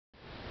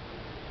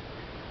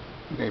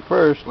Okay,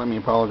 first let me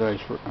apologize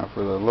for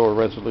the lower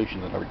resolution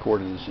that I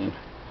recorded this in.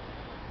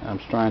 I'm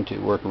trying to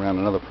work around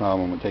another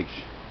problem. It takes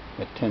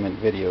a 10-minute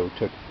video. It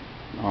took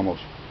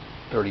almost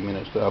 30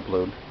 minutes to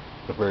upload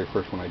the very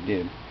first one I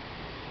did,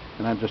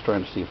 and I'm just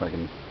trying to see if I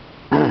can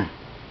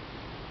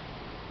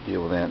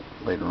deal with that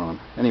later on.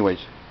 Anyways,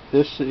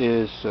 this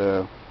is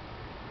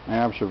my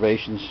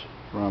observations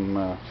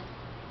from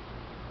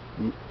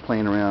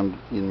playing around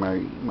in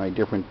my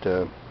different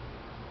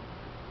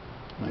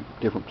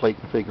plate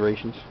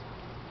configurations.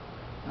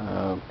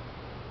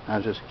 I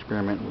was just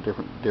experimenting with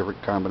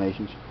different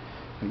combinations.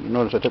 And you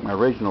notice I took my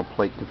original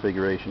plate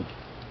configuration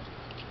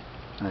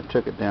and I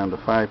took it down to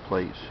 5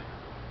 plates,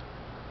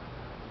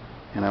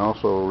 and I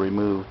also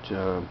removed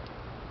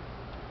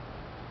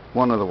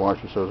one of the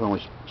washers, so it was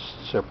only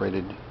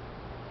separated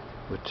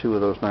with 2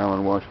 of those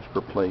nylon washers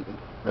per plate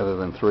rather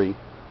than 3.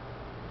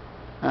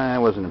 I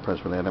wasn't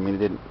impressed with that. I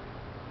mean,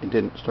 it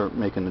didn't start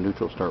making the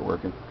neutral start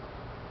working.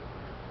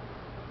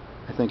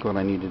 I think what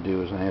I need to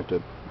do is I have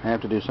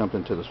to do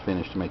something to this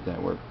finish to make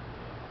that work.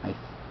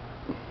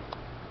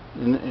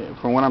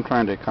 From what I'm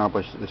trying to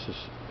accomplish, this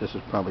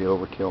is probably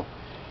overkill,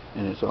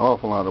 and it's an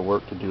awful lot of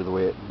work to do the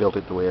way I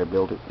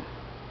built it.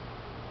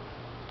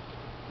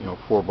 You know,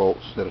 4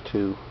 bolts instead of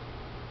 2.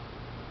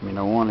 I mean,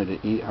 I wanted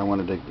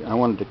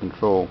to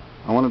control.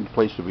 I wanted the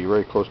plates to be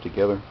very close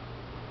together,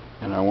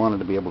 and I wanted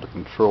to be able to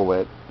control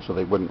that so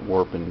they wouldn't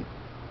warp and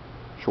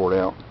short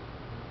out.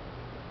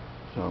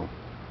 So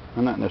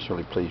I'm not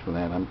necessarily pleased with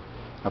that.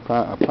 I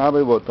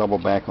probably will double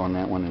back on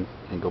that one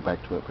and go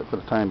back to it. But for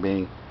the time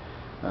being,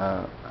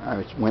 I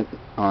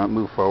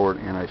moved forward,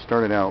 and I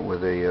started out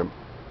with a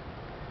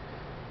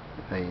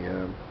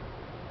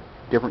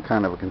different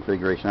kind of a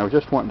configuration. I was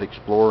just wanting to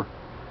explore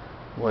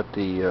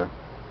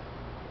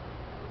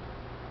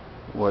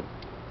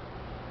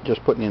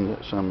just putting in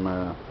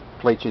some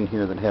plates in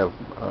here that have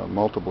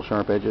multiple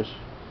sharp edges.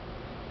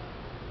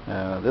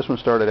 This one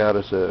started out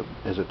as a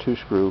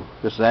 2-screw.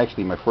 This is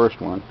actually my first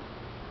one.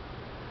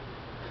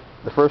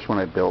 The first one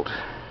I built,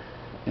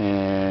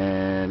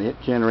 and it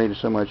generated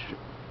so much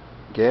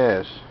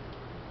gas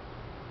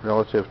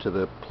relative to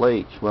the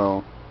plates.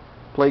 Well,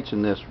 plates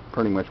in this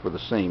pretty much were the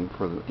same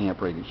for the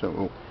amp rating,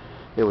 so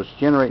it was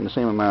generating the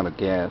same amount of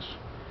gas.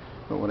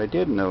 But what I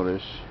did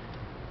notice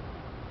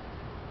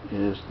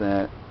is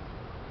that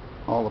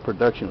all the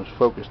production was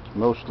focused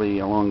mostly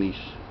along the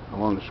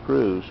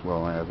screws.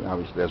 Well,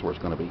 obviously that's where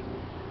it's going to be.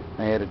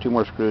 I added 2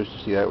 more screws to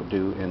see that would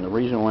do, and the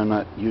reason why I'm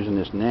not using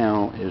this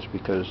now is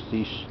because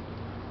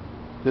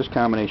this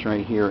combination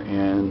right here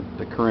and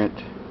the current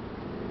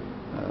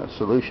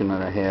solution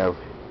that I have,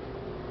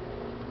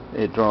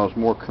 it draws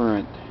more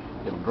current.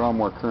 It'll draw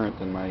more current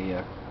than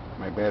my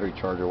battery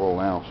charger will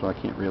allow, so I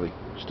can't really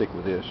stick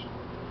with this.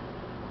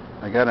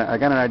 I got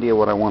an idea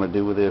what I want to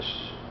do with this.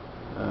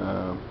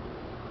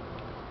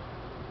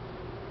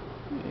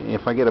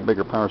 If I get a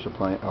bigger power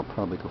supply, I'll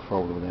probably go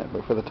forward with that.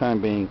 But for the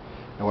time being,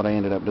 what I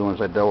ended up doing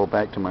is I doubled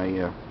back to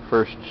my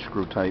first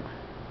screw type.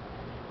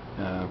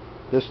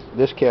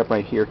 This cap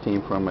right here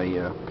came from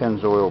a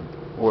Pennzoil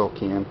oil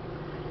can,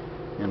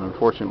 and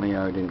unfortunately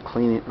I didn't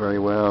clean it very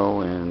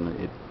well, and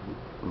it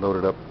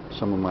loaded up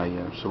some of my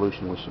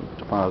solution with some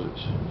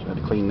deposits, so I had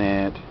to clean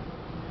that.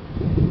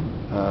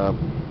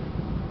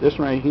 This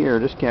right here,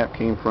 this cap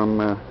came from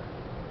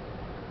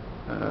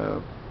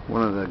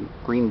one of the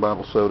green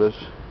bottle sodas.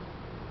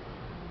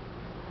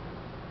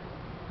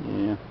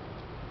 Yeah,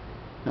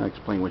 I'll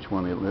explain which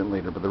one a little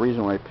later, but the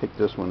reason why I picked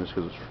this one is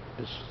because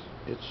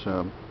it's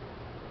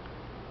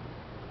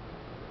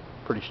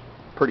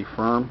pretty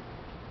firm.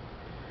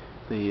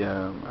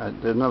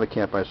 There's another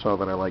cap I saw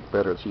that I like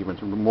better. It's even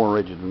more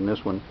rigid than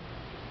this one,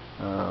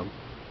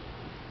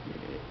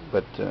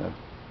 but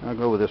I'll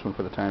go with this one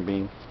for the time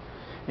being.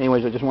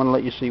 Anyways, I just want to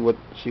let you see what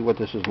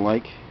this is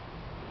like.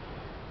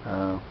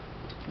 Let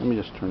me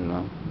just turn it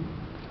on.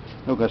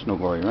 No guts, no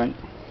glory, right?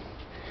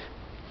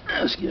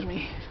 Excuse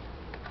me.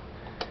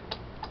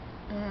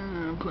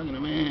 I'm plugging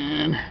them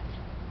in.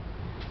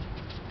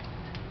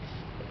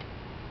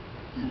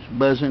 It's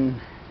buzzing.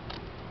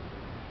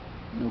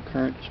 No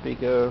current to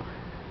speak of.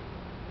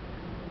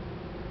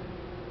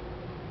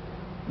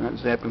 Not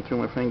zapping through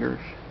my fingers.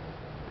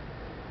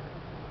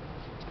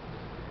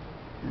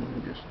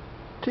 And just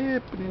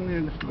tip it in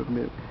there just a little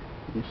bit.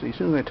 You see, as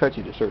soon as I touch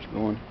it, it starts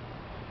going.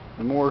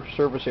 The more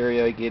surface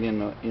area I get in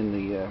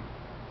the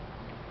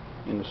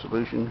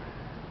solution,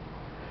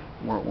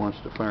 the more it wants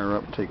to fire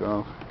up and take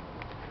off.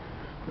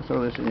 I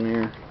throw this in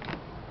there,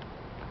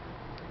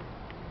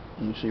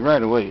 and you see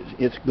right away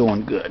it's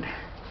going good.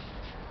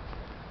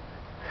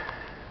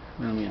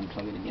 Let me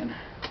unplug it again.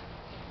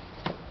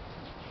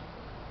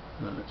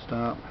 Let it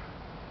stop.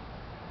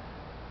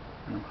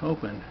 And I'm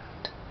hoping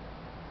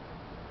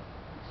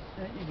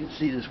that you can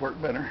see this work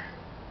better.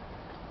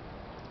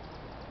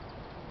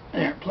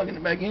 There, plugging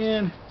it back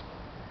in.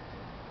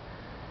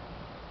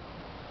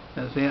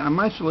 See, on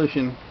my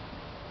solution,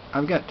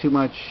 I've got too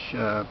much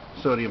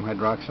sodium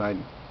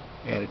hydroxide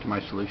added to my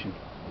solution,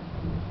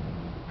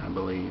 I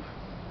believe.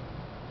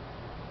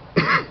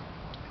 I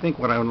think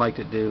what I would like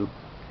to do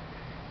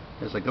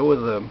as I go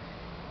with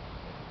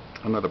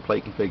another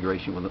plate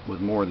configuration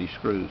with more of these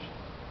screws,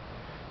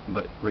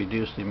 but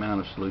reduce the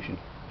amount of solution,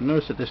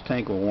 notice that this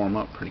tank will warm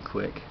up pretty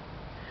quick.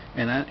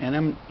 And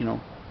I'm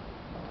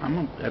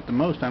at the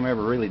most I'm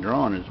ever really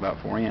drawing is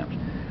about 4 amps.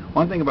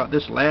 One thing about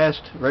this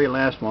very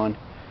last one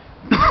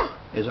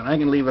is that I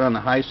can leave it on the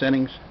high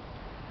settings.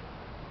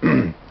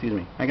 Excuse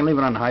me. I can leave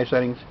it on the high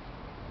settings,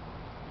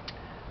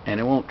 and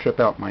it won't trip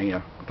out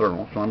my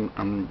thermal. So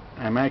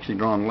I'm actually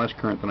drawing less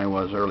current than I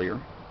was earlier.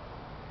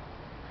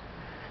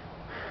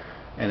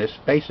 And it's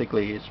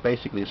basically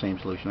the same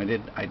solution.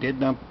 I did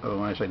dump. Oh,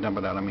 when I say dump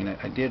it out, I mean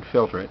I did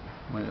filter it.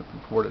 When I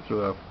poured it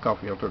through a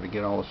coffee filter to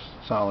get all the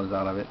solids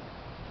out of it.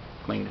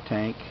 Clean the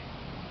tank.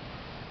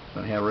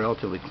 So I have a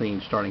relatively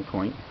clean starting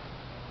point.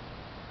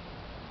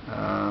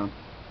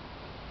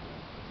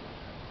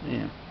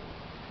 Yeah.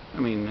 I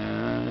mean,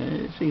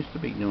 it seems to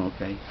be doing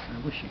okay. I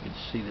wish you could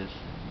see this.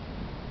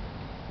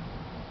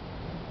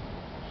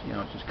 See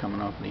how it's just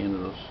coming off the end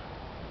of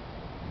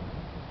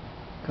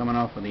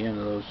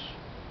those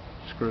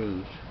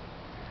screws.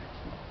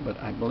 But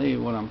I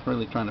believe what I'm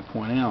really trying to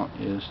point out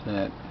is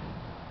that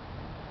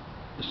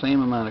the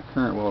same amount of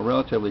current, well,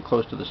 relatively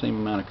close to the same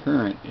amount of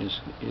current is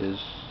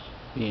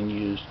being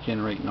used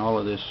generating all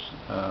of this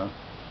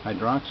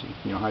hydroxy,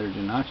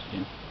 hydrogen and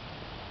oxygen.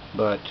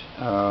 But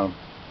I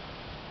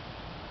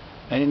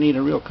didn't need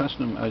a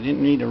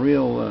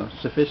real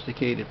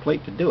sophisticated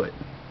plate to do it.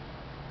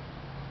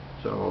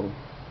 So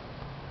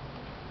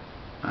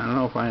I don't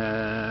know if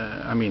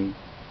I mean,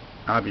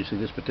 obviously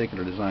this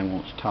particular design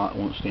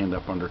won't stand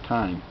up under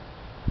time.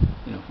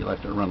 If you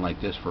left it run like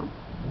this for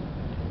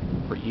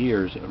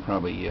years, it would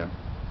probably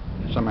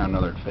somehow or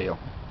another it'd fail,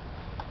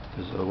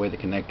 because the way the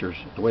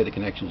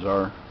connections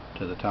are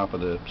to the top of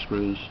the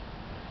screws,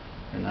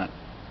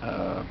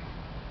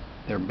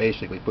 they're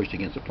basically pushed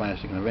against the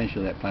plastic, and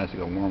eventually that plastic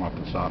will warm up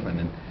and soften,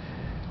 and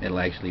it'll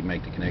actually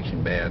make the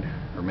connection bad,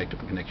 or make the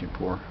connection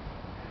poor.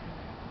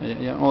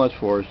 And, all that's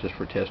for is just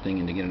for testing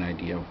and to get an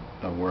idea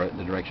of where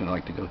the direction I'd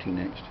like to go to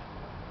next.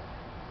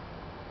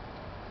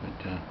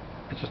 But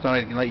I just thought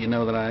I'd let you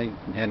know that I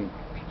hadn't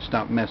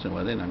stopped messing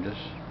with it. I'm just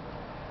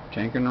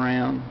tinkering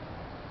around,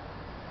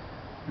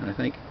 and I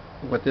think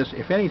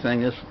if anything,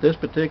 this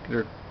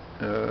particular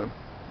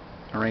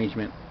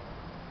arrangement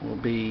will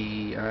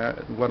be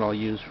what I'll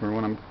use for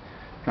when I'm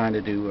trying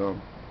to do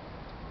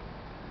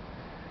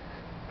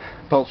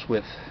pulse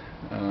width.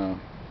 When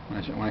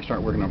I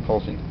start working on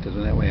pulsing, because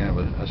in that way I have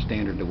a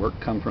standard to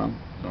come from,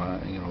 so I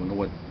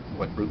know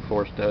what brute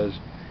force does,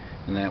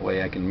 and that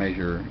way I can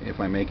measure if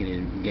I make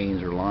any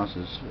gains or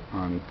losses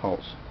on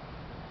pulse.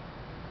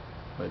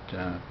 But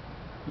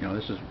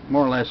this is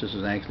more or less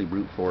actually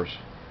brute force,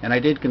 and I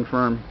did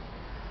confirm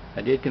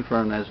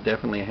that's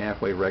definitely a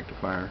half-wave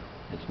rectifier.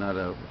 It's not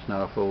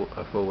a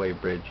full wave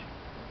bridge.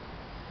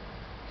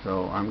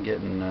 So I'm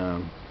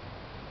getting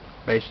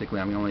basically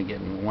I'm only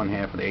getting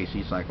 1/2 of the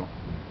AC cycle.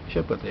 I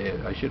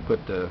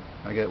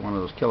got one of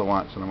those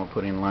kilowatts, and I'm gonna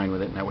put in line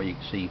with it, and that way you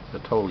can see the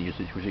total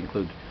usage,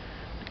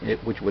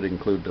 which would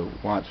include the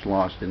watts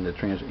lost in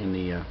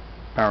the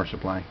power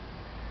supply.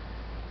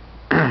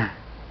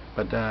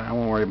 But I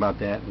won't worry about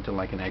that until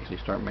I can actually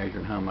start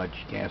measuring how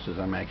much gases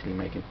I'm actually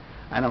making.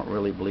 I don't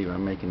really believe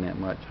I'm making that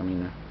much. I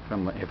mean,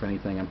 if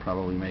anything, I'm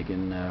probably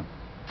making. I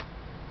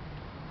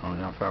don't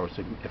know, if I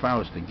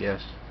was to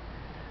guess,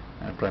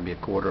 I'd probably be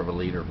 1/4 of a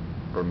liter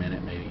per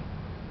minute, maybe.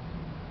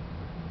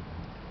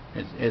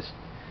 It's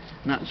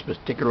not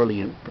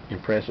particularly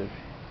impressive.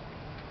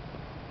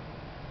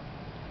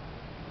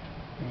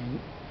 And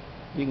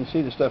you can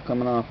see the stuff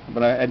coming off,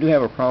 but I do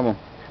have a problem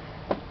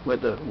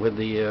with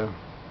the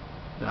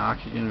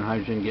oxygen and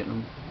hydrogen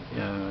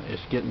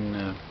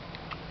getting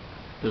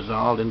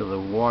dissolved into the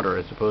water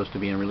as opposed to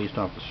being released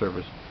off the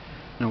surface.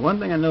 Now, one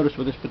thing I noticed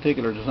with this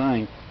particular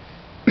design,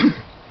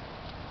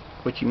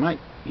 which you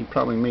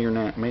probably may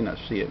not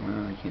see it.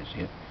 Well, I can't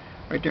see it.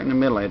 Right there in the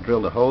middle, I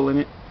drilled a hole in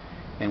it,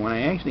 and when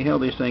I actually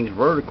held these things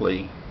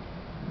vertically,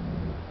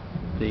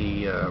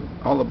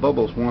 all the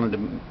bubbles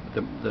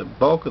the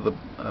bulk of the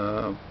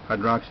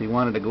hydroxy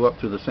wanted to go up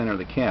through the center of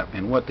the cap,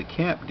 and what the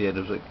cap did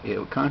is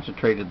it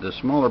concentrated the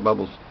smaller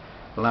bubbles,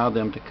 allowed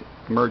them to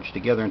merge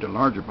together into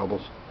larger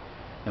bubbles,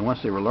 and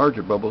once they were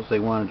larger bubbles, they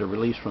wanted to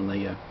release from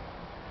the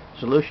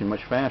solution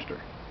much faster,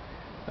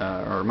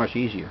 or much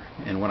easier.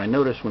 And what I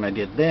noticed when I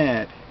did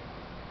that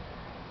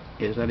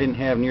is I didn't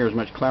have near as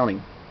much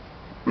clouding.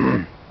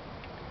 I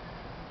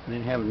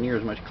didn't have near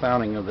as much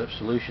clouding of the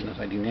solution as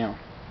I do now.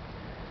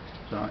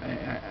 So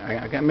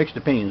I got mixed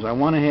opinions. I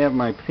want to have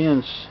my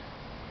pins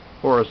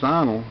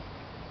horizontal,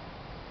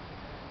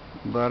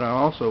 but I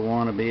also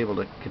want to be able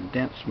to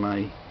condense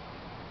my.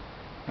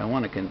 I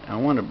want to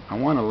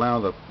allow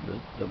the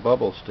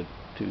bubbles to.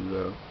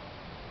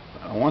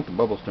 I want the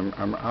bubbles to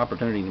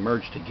opportunity to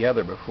merge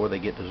together before they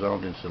get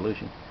dissolved in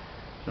solution.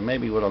 So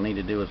maybe what I'll need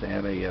to do is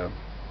add a.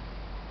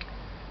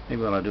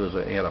 Maybe what I'll do is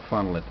add a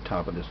funnel at the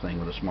top of this thing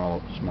with a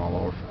small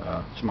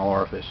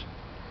orifice.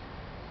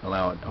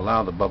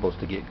 Allow the bubbles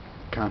to get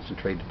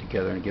concentrated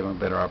together and give them a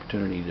better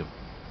opportunity to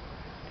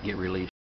get released.